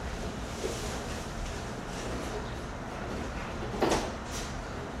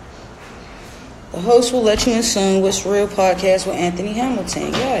host will let you in soon. What's Real podcast with Anthony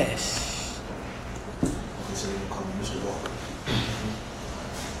Hamilton. Yes.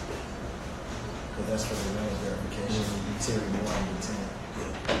 That's for the range verification. Terry Moore and Tang.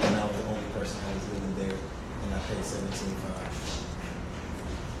 And I was the only person that was living there, and I paid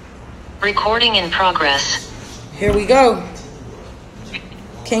 $17,500. Recording in progress. Here we go.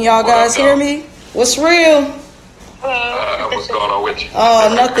 Can y'all guys hear me? What's real? What's going on with you?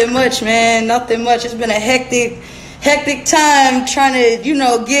 Oh, nothing much, man. Nothing much. It's been a hectic time trying to,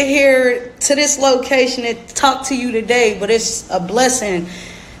 get here to this location and talk to you today. But it's a blessing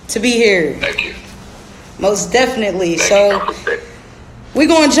to be here. Thank you. Most definitely. So we're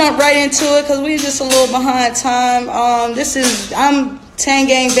going to jump right into it because we're just a little behind time. I'm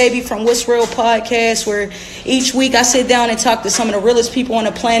Tang baby from What's Real podcast, where each week I sit down and talk to some of the realest people on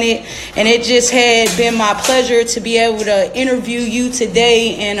the planet, and it just had been my pleasure to be able to interview you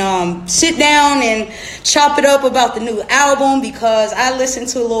today and sit down and chop it up about the new album, because I listened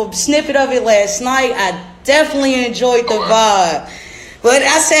to a little snippet of it last night. I definitely enjoyed the vibe. But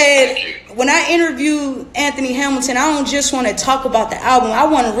I said, when I interview Anthony Hamilton, I don't just want to talk about the album. I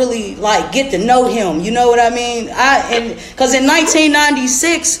want to really get to know him. You know what I mean? Because in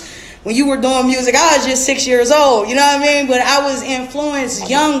 1996, when you were doing music, I was just 6 years old. You know what I mean? But I was influenced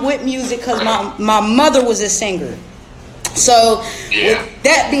young with music because my mother was a singer. So with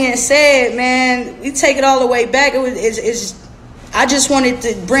that being said, man, we take it all the way back. I just wanted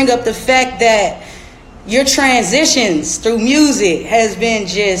to bring up the fact that your transitions through music has been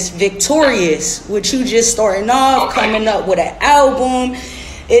just victorious, with you just starting off, coming up with an album,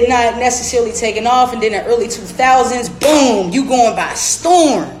 it not necessarily taking off, and then in the early 2000s, boom, you going by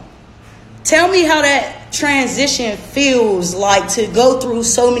storm. Tell me how that transition feels like, to go through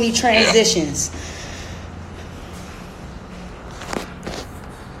so many transitions.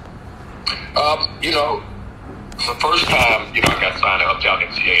 The first time, I got signed up to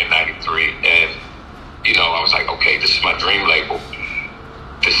NCA in 93, and I was like, okay, this is my dream label.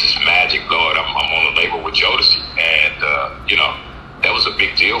 This is magic, Lord. I'm on a label with Jodeci. And, that was a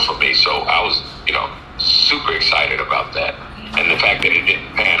big deal for me. So I was, super excited about that. And the fact that it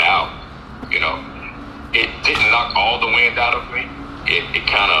didn't pan out, it didn't knock all the wind out of me. It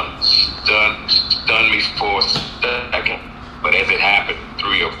kind of stunned me for a second. But as it happened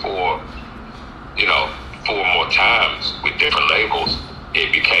 3 or 4, 4 more times with different labels,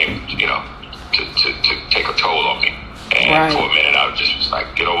 it became, to take a toll on me. And for a minute, I was just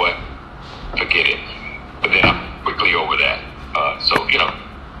like, you know what? Forget it. But then I'm quickly over that.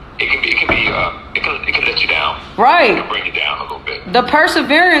 It can let you down. Right. It can bring you down a little bit. The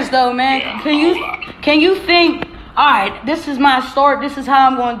perseverance, though, man. Yeah, can you think, all right, this is my start, this is how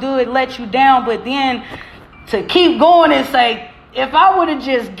I'm going to do it, let you down, but then to keep going and say, if I would have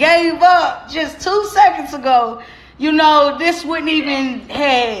just gave up just 2 seconds ago, this wouldn't even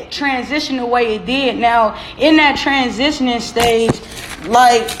had transitioned the way it did. Now, in that transitioning stage,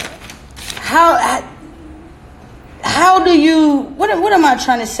 how do you, what am I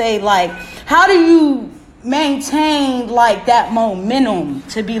trying to say? How do you maintain that momentum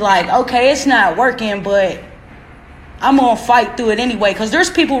to be okay, it's not working, but I'm going to fight through it anyway? Because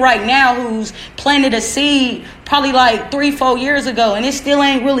there's people right now who's planted a seed probably 3-4 years ago, and it still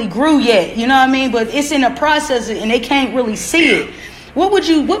ain't really grew yet. You know what I mean? But it's in the process, and they can't really see it.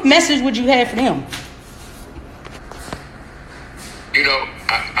 What message would you have for them?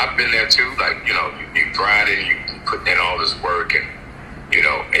 I've been there too. You grind and you put in all this work, and you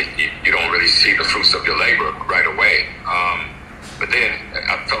don't really see the fruits of your labor right away. But then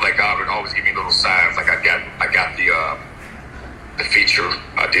I felt like God would always give me little signs. I got the feature.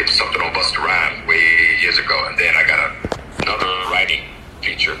 I did something on Busta Rhymes way years ago, and then I got another writing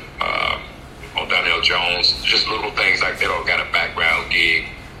feature on Donnell Jones. Just little things like that. I got a background gig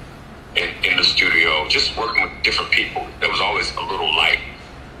in the studio, just working with different people. There was always a little light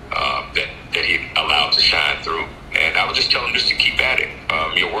that he allowed to shine through, and I would just tell him just to keep at it.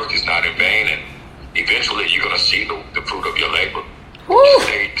 Your work is not in vain, and eventually you're going to see the fruit of your labor.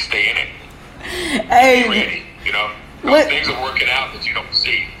 Stay in it. Hey, be ready. Things are working out that you don't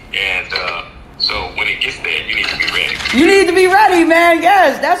see, and so when it gets there, you need to be ready. You need to be ready, man.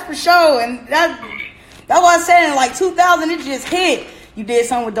 Yes, that's for sure. And that's what I said. In 2000, it just hit. You did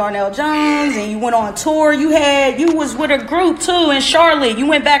something with Darnell Jones, and you went on tour. You was with a group too in Charlotte. You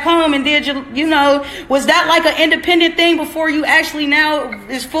went back home and did was that an independent thing before you actually now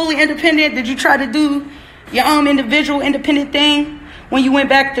is fully independent? Did you try to do your own individual independent thing when you went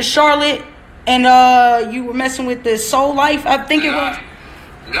back to Charlotte and you were messing with the Soul Life? I think it was.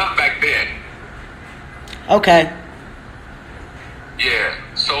 Not back then. Okay. Yeah,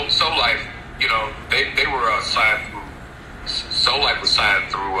 Soul Life. you know, they were signed through. Soul Life was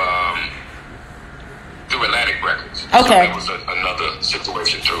signed through Atlantic Records. Okay. So that was another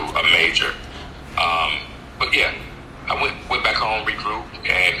situation through a major. But yeah, I went back home, regrouped,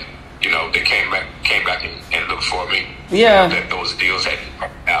 and you know, they came back and looked for me. Yeah. That those deals had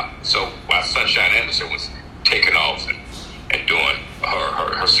worked out. So while Sunshine Anderson was taking off and doing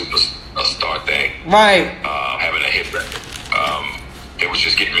her superstar thing, right, having a hit record, it was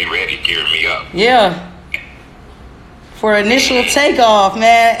just getting me ready, gearing me up. Yeah. For initial takeoff,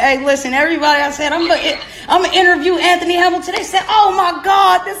 man. Hey, listen, everybody, I said, I'm gonna interview Anthony Hamilton. They said, oh my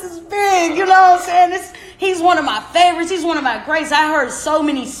God, this is big. You know what I'm saying? He's one of my favorites. He's one of my greats. I heard so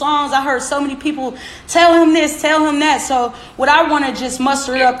many songs. I heard so many people tell him this, tell him that. So what I want to just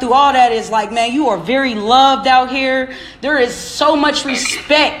muster up through all that is like, man, you are very loved out here. There is so much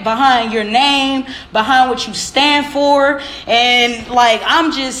respect behind your name, behind what you stand for. And like,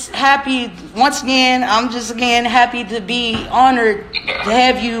 I'm just happy. Once again, I'm just happy to be honored to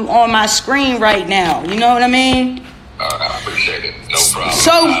have you on my screen right now. You know what I mean? I appreciate it. No problem.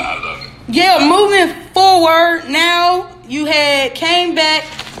 So, I love it. Yeah, moving forward, now you came back,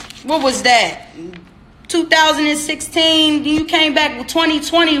 what was that? 2016, you came back with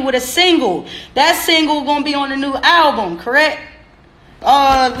 2020 with a single. That single gonna be on the new album, correct?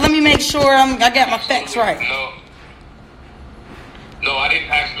 Let me make sure I got my facts right. No, I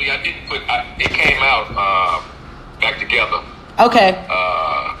didn't actually. It came out back together. Okay.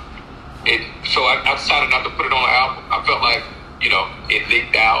 So I decided not to put it on the album. I felt like, you know, it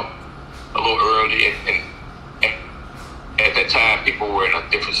leaked out a little early, and at that time people were in a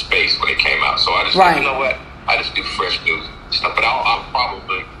different space when it came out. So I just right. You know what? I just do fresh new stuff, but I'll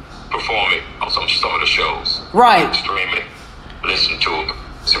probably perform it on some of the shows. Right. Stream it, listen to it.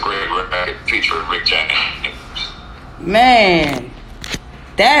 It's a great record featuring Rick James. Man,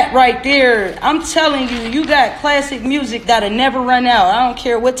 that right there, I'm telling you, you got classic music that'll never run out. I don't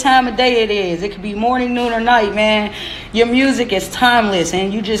care what time of day it is. It could be morning, noon, or night, man. Your music is timeless,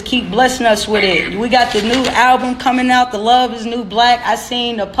 and you just keep blessing us with it. We got the new album coming out, The Love is New Black. I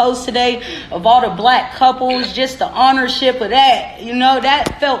seen a post today of all the black couples, just the ownership of that. You know,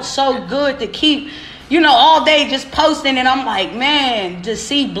 that felt so good to keep, you know, all day just posting, and I'm like, man, to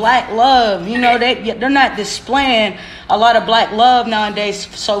see black love, you know, they're not displaying a lot of black love nowadays.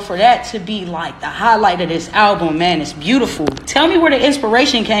 So for that to be like the highlight of this album, man, it's beautiful. Tell me where the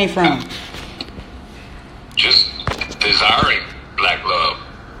inspiration came from. Just desiring black love,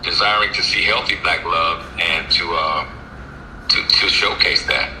 desiring to see healthy black love, and to showcase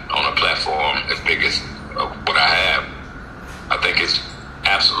that on a platform as big as what I have. I think it's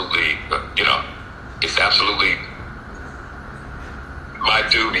absolutely, you know, it's absolutely my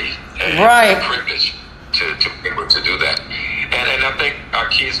duty and privilege to be able to do that. And I think our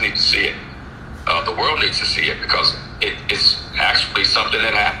kids need to see it. The world needs to see it, because it's actually something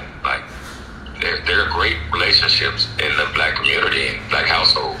that happened. Like, there are great relationships in the black community and black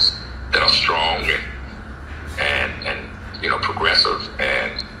households that are strong and you know, progressive,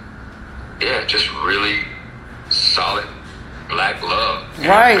 and yeah, just really solid black love.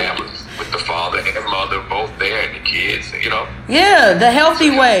 Right. Families with the father and the mother both there, and the kids, you know. Yeah, the healthy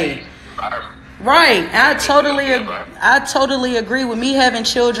way. Right. I totally agree with me having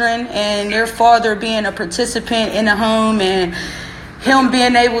children and their father being a participant in the home, and him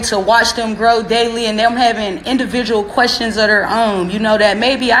being able to watch them grow daily, and them having individual questions of their own, you know, that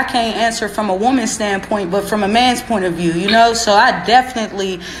maybe I can't answer from a woman's standpoint, but from a man's point of view, you know. So I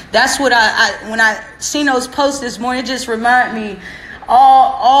definitely, that's what I when I seen those posts this morning, it just reminded me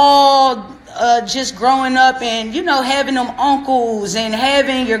all just growing up, and you know, having them uncles and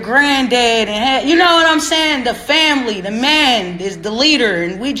having your granddad, and you know what I'm saying, the family, the man is the leader,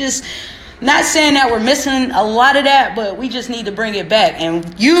 and we just, not saying that we're missing a lot of that, but we just need to bring it back. And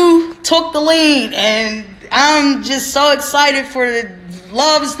you took the lead, and I'm just so excited for the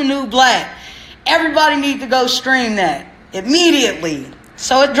Love is the New Black. Everybody needs to go stream that immediately.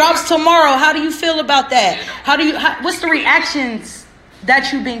 So it drops tomorrow. How do you feel about that? What's the reactions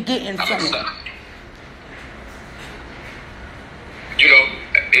that you've been getting from it? You know,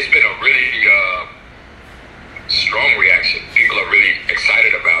 it's been a really strong reaction. People are really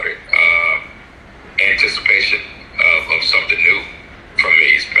excited about it. Anticipation of something new from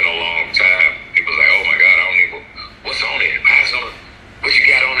me. It's been a long time. People are like, oh my God, I don't even, what's on it? What you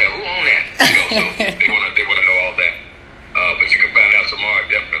got on there? Who on that? You know, so they want to know all that. But you can find out tomorrow,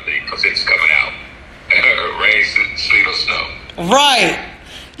 definitely, because it's coming out. Rain, sleet, or snow. Right.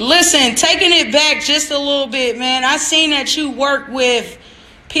 Listen, taking it back just a little bit, man. I seen that you work with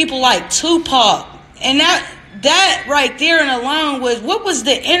people like Tupac, and that right there and alone was, what was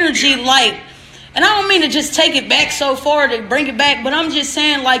the energy like and I don't mean to just take it back so far to bring it back, but I'm just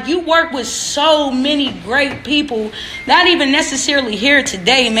saying, like, you work with so many great people, not even necessarily here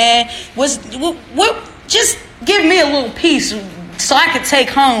today, man. What just give me a little piece so I could take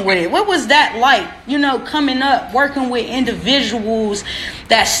home with it. What was that like, you know, coming up, working with individuals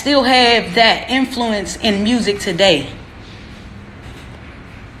that still have that influence in music today?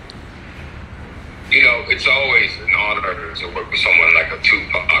 You know, it's always an honor to work with someone like a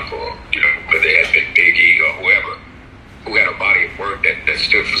Tupac or, you know, whether they had been Biggie or whoever, who had a body of work that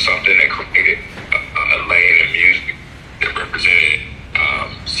stood for something, that created a lane in music that represented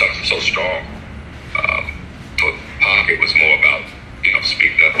something so strong. For Pac, it was more about, you know,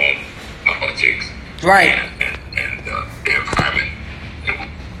 speaking up on politics. Right. And the environment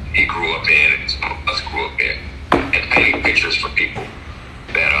he grew up in, and some of us grew up in, and painting pictures for people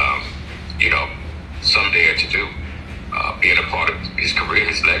that, you know, some dare to do, being a part of his career,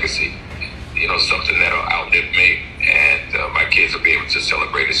 his legacy, you know, something that'll outlive me, and my kids will be able to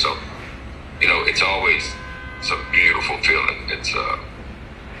celebrate it. So, you know, it's always a beautiful feeling. It's a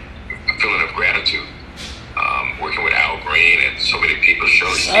feeling of gratitude. Working with Al Green and so many people,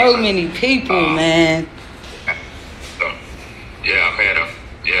 so many people, man. So, yeah, I've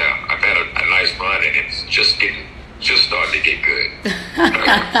had a nice run, and it's just starting to get good.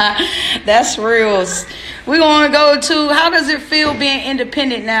 That's real. We're going to go to, how does it feel being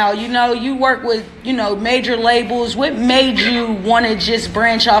independent now? You know, you work with, you know, major labels. What made you want to just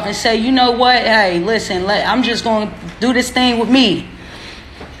branch off and say, you know what, hey, listen, I'm just going to do this thing with me?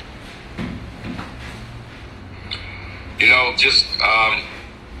 You know, just,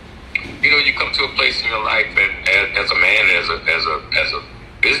 you know, you come to a place in your life, and as a man, as a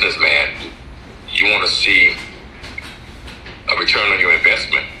businessman, you want to see a return on your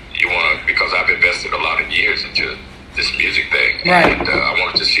investment. You want to, because I've invested a lot of years into this music thing, right. And I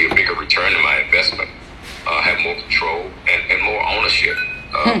wanted to see a bigger return on my investment, have more control and more ownership,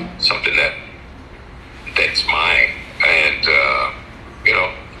 something that's mine, and you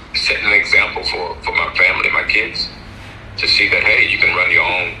know, setting an example for my family, my kids, to see that, hey, you can run your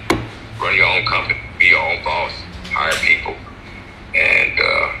own company, be your own boss, hire people, and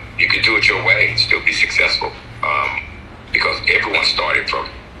you can do it your way and still be successful. Because everyone started from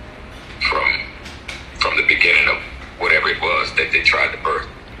the beginning of whatever it was that they tried to birth.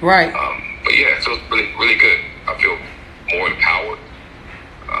 Right. But yeah, so it's really, really good. I feel more empowered.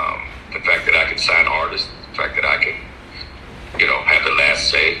 The fact that I can sign artists, the fact that I can, you know, have the last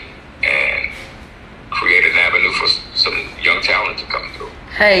say and create an avenue for some young talent to come through.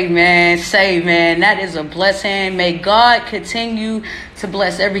 Hey, man, that is a blessing. May God continue to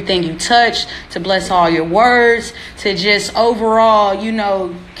bless everything you touch, to bless all your words, to just overall, you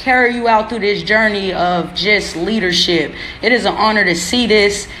know, carry you out through this journey of just leadership. It is an honor to see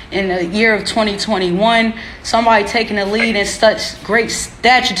this in the year of 2021. Somebody taking the lead in such great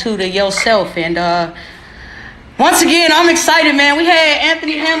statitude of yourself. And once again, I'm excited, man. We had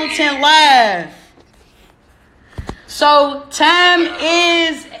Anthony Hamilton live. So time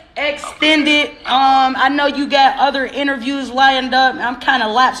is extended. I know you got other interviews lined up. I'm kind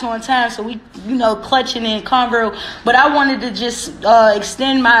of lapsed on time, so we, you know, clutching in convo. But I wanted to just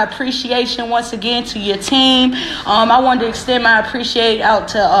extend my appreciation once again to your team. I wanted to extend my appreciation out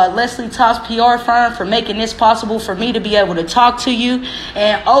to Leslie Toss PR firm for making this possible for me to be able to talk to you.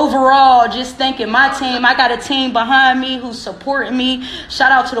 And overall, just thanking my team. I got a team behind me who's supporting me.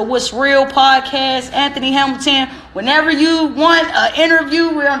 Shout out to the What's Real podcast, Anthony Hamilton. Whenever you want an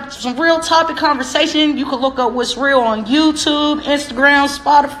interview with some real topic conversation, you can look up What's Real on YouTube, Instagram,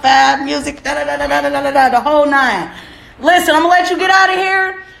 Spotify, music, the whole nine. Listen, I'm going to let you get out of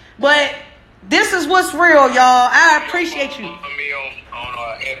here, but this is What's Real, y'all. I appreciate you. Follow me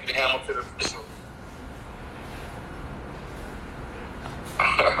on Anthony Hamilton official. All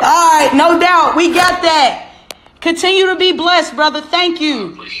right, no doubt. We got that. Continue to be blessed, brother. Thank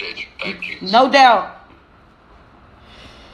you. I appreciate you. Thank you. No doubt.